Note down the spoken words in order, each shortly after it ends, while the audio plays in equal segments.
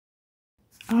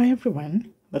Hi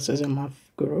everyone, this is a math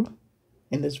guru.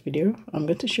 In this video, I'm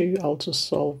going to show you how to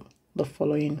solve the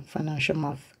following financial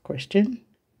math question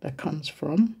that comes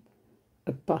from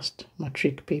a past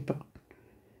matric paper.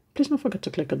 Please don't forget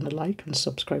to click on the like and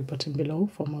subscribe button below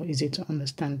for more easy to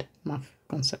understand math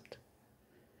concept.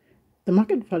 The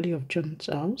market value of John's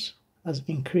house has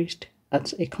increased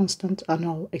at a constant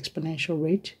annual exponential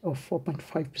rate of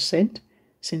 4.5%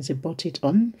 since he bought it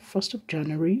on 1st of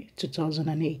January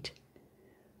 2008.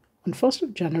 On 1st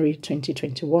of January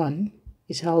 2021,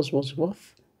 his house was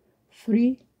worth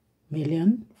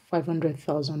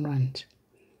 3,500,000 rand.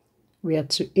 We had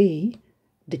to A,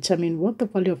 determine what the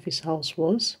value of his house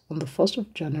was on the 1st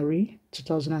of January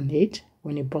 2008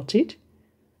 when he bought it,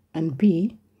 and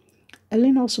B,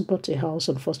 Ellen also bought a house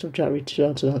on 1st of January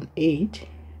 2008.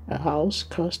 A house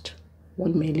cost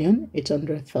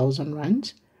 1,800,000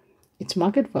 rand. Its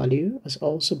market value has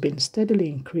also been steadily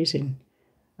increasing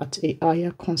at a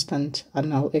higher constant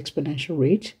annual exponential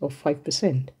rate of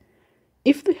 5%.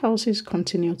 If the houses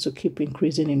continue to keep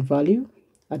increasing in value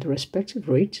at the respective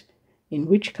rate, in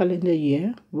which calendar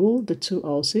year will the two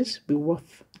houses be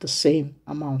worth the same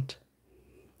amount?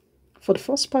 For the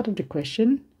first part of the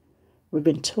question, we've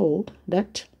been told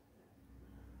that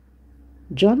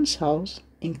John's house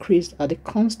increased at a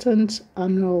constant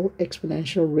annual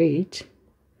exponential rate.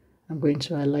 I'm going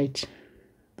to highlight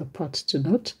the part to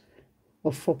note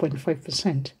of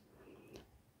 4.5%.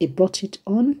 He bought it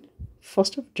on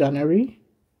 1st of January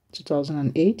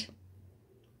 2008,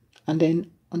 and then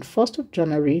on 1st of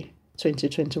January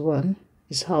 2021,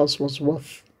 his house was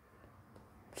worth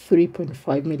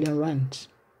 3.5 million rand.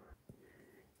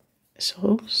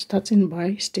 So, starting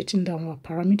by stating down our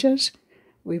parameters,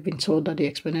 we've been told that the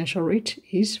exponential rate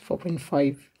is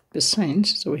 4.5%.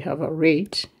 So we have a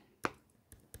rate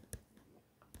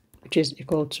which is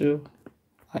equal to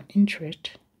our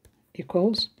interest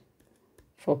equals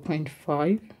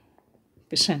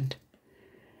 4.5%.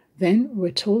 Then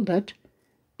we're told that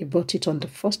he bought it on the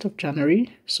 1st of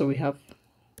January, so we have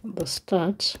the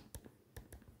start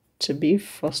to be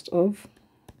 1st of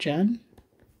Jan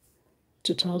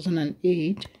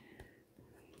 2008,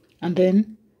 and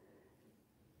then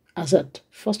as at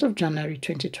 1st of January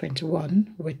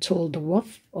 2021, we're told the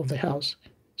worth of the house.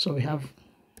 So we have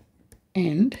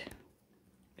end,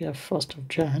 we have 1st of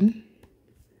Jan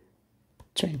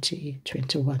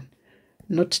 2021.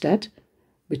 Note that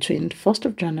between 1st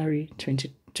of January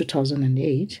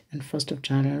 2008 and 1st of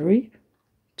January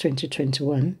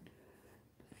 2021,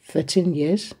 13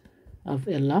 years have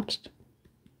elapsed.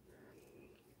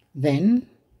 Then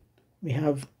we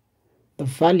have the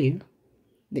value,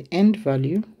 the end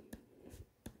value,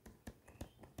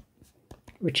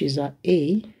 which is our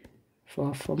A for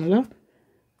our formula,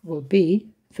 will be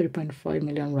 3.5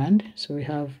 million rand. So we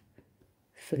have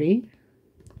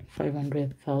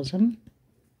 500,000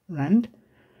 rand.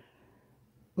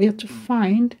 We have to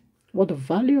find what the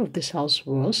value of this house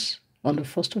was on the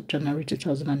 1st of January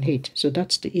 2008. So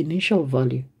that's the initial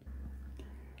value,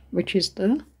 which is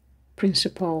the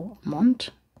principal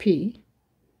amount, P.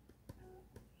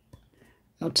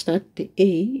 Note that the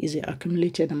A is the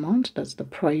accumulated amount. That's the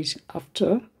price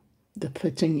after the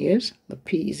 13 years. The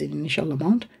P is the initial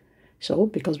amount. So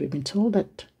because we've been told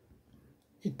that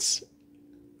it's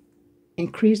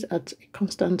increased at a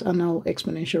constant annual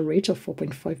exponential rate of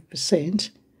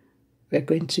 4.5%, we're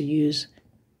going to use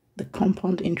the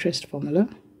compound interest formula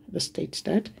that states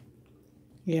that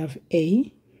we have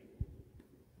A,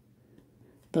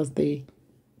 that's the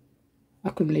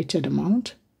accumulated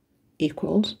amount,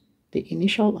 equals the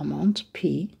initial amount,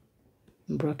 P,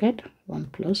 in bracket, 1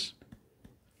 plus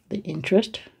the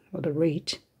interest or the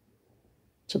rate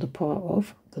to the power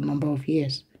of the number of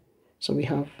years. So we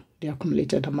have the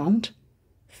accumulated amount,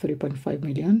 3.5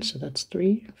 million, so that's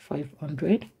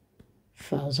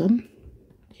 500,000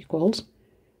 equals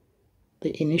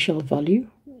the initial value.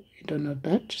 You don't know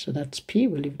that, so that's P.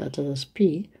 We'll leave that as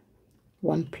P.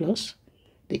 1 plus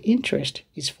the interest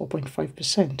is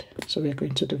 4.5%. So we are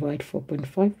going to divide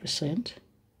 4.5%,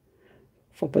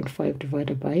 4.5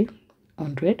 divided by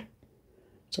 100,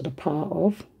 to the power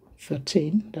of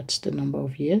 13. That's the number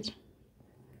of years.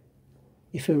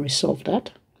 If we resolve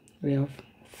that, we have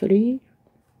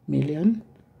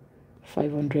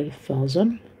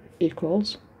 3,500,000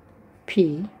 equals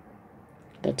P,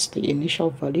 that's the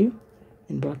initial value,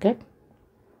 in bracket,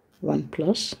 1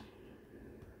 plus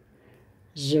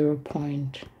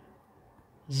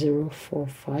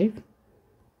 0.045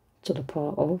 to the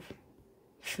power of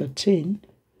 13.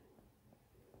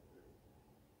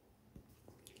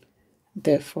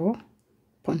 Therefore,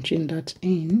 punching that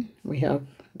in, we have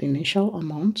the initial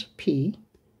amount, P,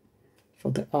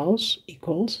 for the house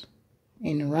equals,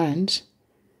 in rands,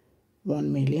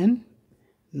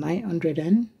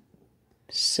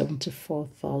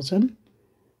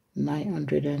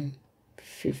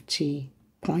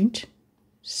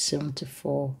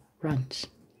 rands.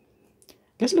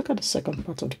 Let's look at the second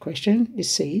part of the question. It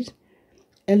says,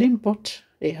 Ellen bought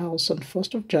a house on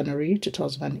 1st of January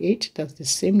 2008. That's the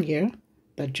same year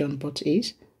that John bought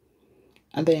his.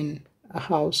 And then a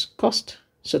house cost.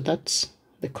 So that's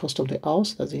the cost of the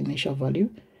house. That's the initial value.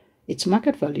 Its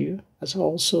market value has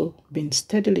also been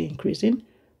steadily increasing,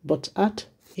 but at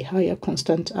a higher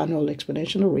constant annual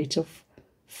exponential rate of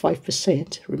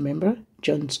 5%. Remember,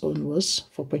 John's own was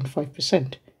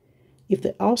 4.5%. If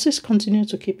the houses continue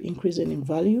to keep increasing in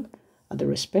value at the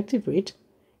respective rate,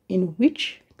 in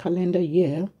which calendar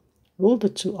year will the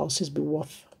two houses be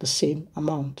worth the same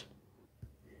amount?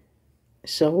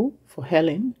 So for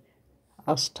Helen,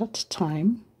 our start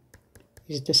time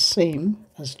is the same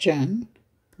as John,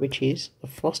 which is the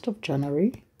 1st of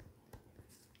January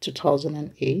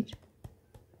 2008.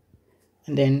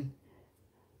 And then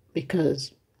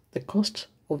because the cost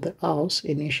of the house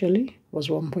initially was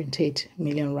 1.8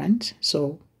 million rand,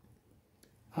 so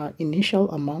our initial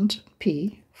amount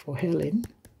P for Helen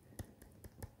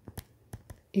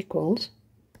equals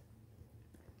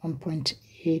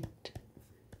 1.8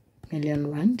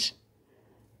 million rand,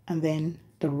 and then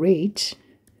the rate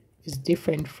is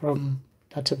different from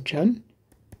that of John.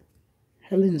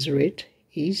 Helen's rate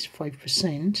is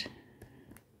 5%,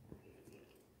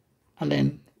 and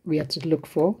then we have to look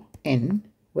for N,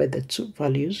 where the two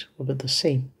values will be the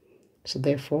same. So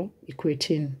therefore,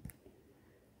 equating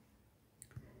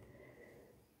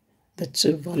the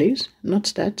two values,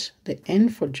 note that the N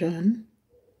for John,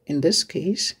 in this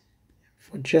case,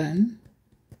 for John,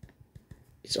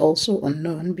 is also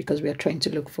unknown because we are trying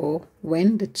to look for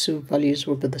when the two values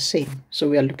will be the same. So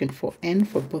we are looking for N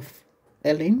for both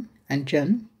Ellen and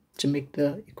John to make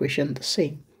the equation the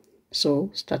same. So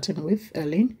starting with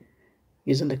Ellen,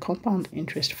 using the compound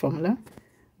interest formula,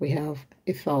 we have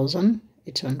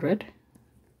 1,800,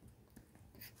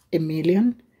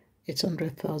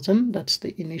 1,800,000, that's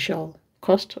the initial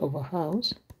cost of a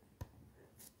house,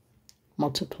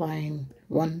 multiplying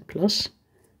 1 plus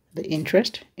the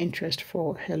interest. Interest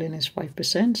for Helen is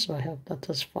 5%, so I have that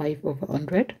as 5 over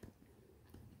 100,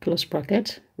 close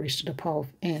bracket, raised to the power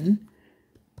of n,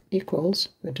 equals,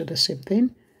 we do the same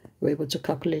thing. We're able to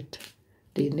calculate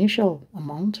the initial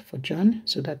amount for John,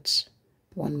 so that's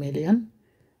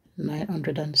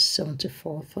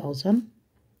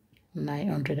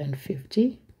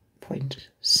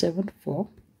 1,974,950.74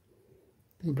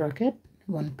 in bracket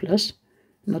 1 plus.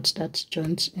 Note that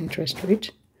John's interest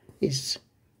rate is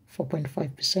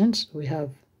 4.5%, so we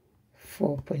have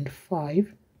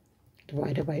 4.5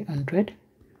 divided by 100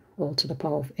 all to the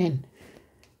power of n.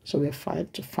 So we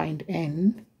have to find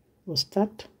n, we'll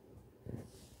start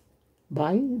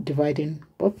by dividing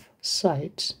both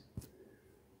sides.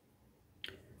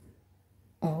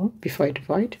 Or before I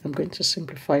divide, I'm going to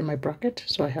simplify my bracket.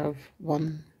 So I have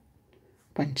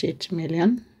 1.8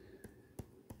 million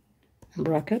in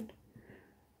bracket,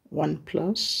 1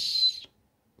 plus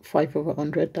 5 over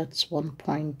 100, that's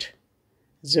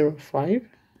 1.05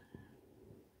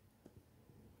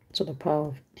 to the power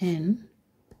of n,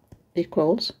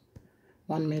 equals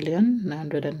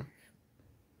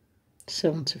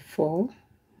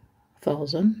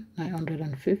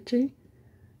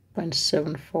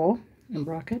 1,974,950.74 in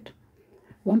bracket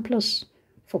 1 plus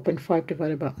 4.5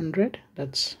 divided by 100,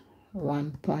 that's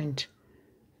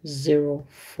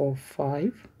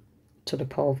 1.045 to the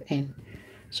power of n.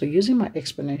 So using my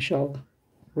exponential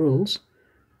rules,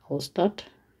 I'll start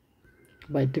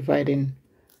by dividing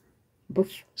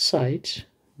both sides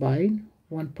by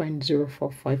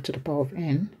 1.045 to the power of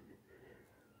n.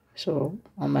 So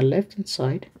on my left hand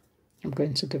side, I'm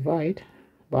going to divide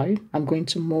by, I'm going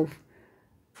to move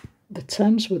the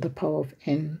terms with the power of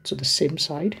n to the same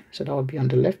side, so that will be on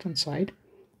the left hand side,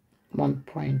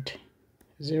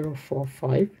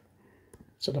 1.045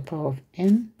 to the power of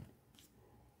n,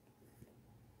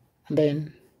 and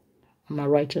then on my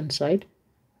right hand side,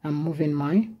 I'm moving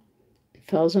my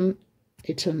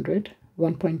 1,800,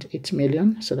 1.8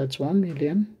 million, so that's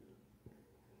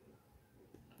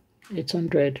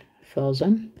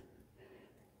 1,800,000.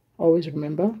 Always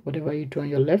remember, whatever you do on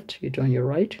your left, you do on your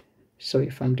right. So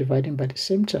if I'm dividing by the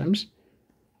same terms,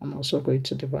 I'm also going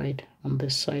to divide on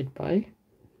this side by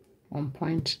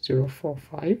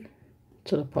 1.045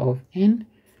 to the power of n,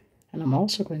 and I'm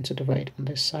also going to divide on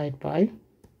this side by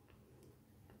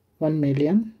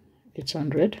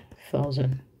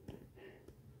 1,800,000.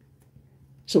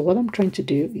 So what I'm trying to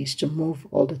do is to move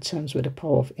all the terms with the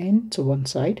power of n to one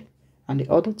side and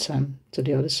the other term to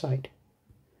the other side.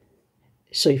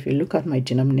 So if you look at my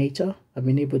denominator, I've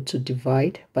been able to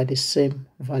divide by the same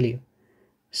value,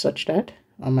 such that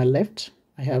on my left,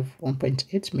 I have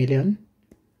 1.8 million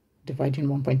dividing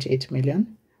 1.8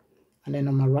 million. And then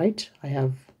on my right, I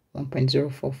have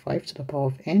 1.045 to the power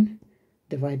of n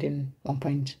dividing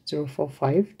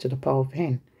 1.045 to the power of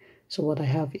n. So what I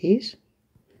have is,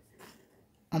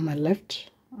 on my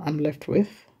left, I'm left with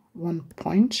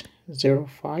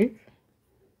 1.05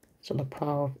 to the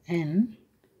power of n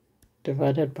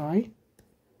divided by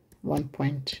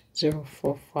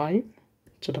 1.045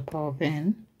 to the power of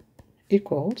n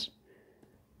equals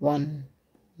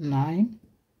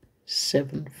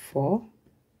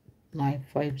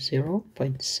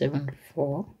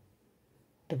 1974950.74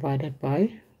 divided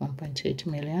by 1.8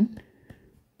 million.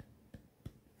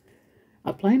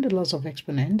 Applying the laws of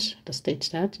exponents, that states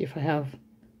that if I have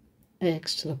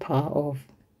x to the power of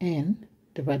n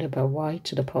divided by y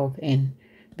to the power of n,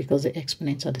 because the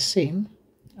exponents are the same,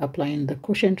 applying the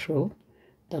quotient rule,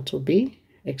 that will be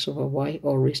x over y,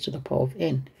 or raised to the power of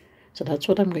n. So that's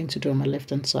what I'm going to do on my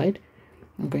left hand side.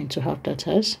 I'm going to have that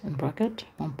as, in bracket,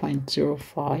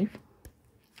 1.05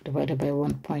 divided by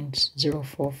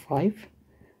 1.045,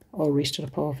 or raised to the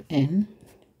power of n,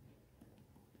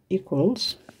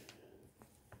 equals,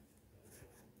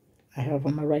 I have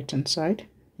on my right hand side,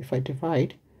 if I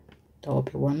divide, that will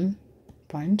be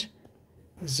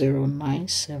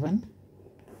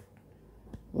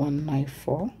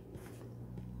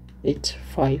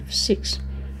 1.097194.856.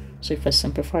 So if I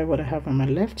simplify what I have on my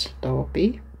left, that will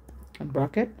be, in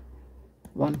bracket,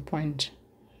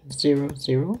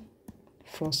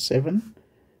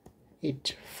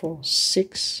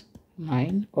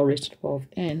 1.0047846.9, or raised to the power of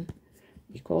n,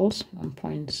 equals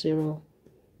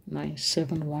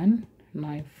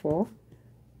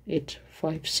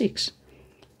 1.097194.856.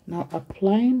 Now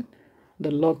applying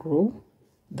the log rule,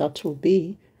 that will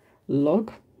be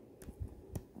log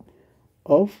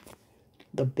of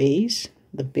the base.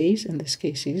 The base in this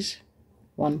case is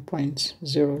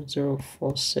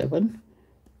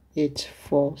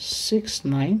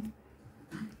 1.0047846.9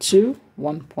 to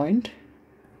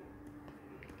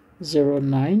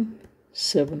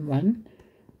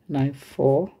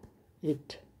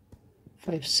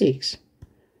 1.097194.856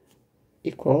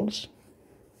 equals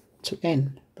to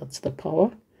n. That's the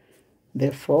power.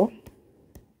 Therefore,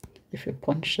 if you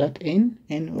punch that in,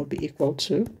 n will be equal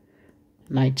to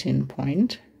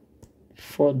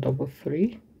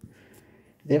 19.433.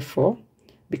 Therefore,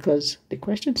 because the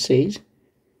question says,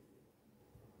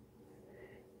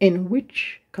 in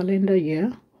which calendar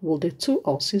year will the two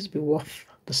houses be worth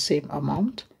the same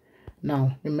amount?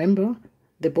 Now, remember,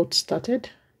 they both started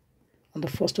on the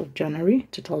 1st of January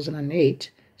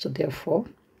 2008. So therefore,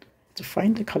 to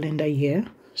find the calendar year,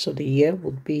 so the year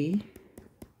would be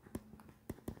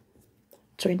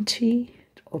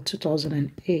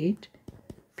 2008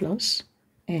 plus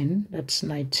n, that's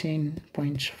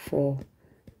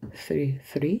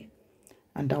 19.433,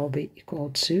 and that will be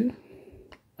equal to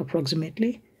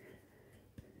approximately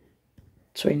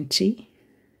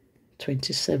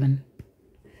 2027.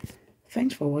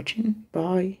 Thanks for watching.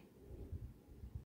 Bye.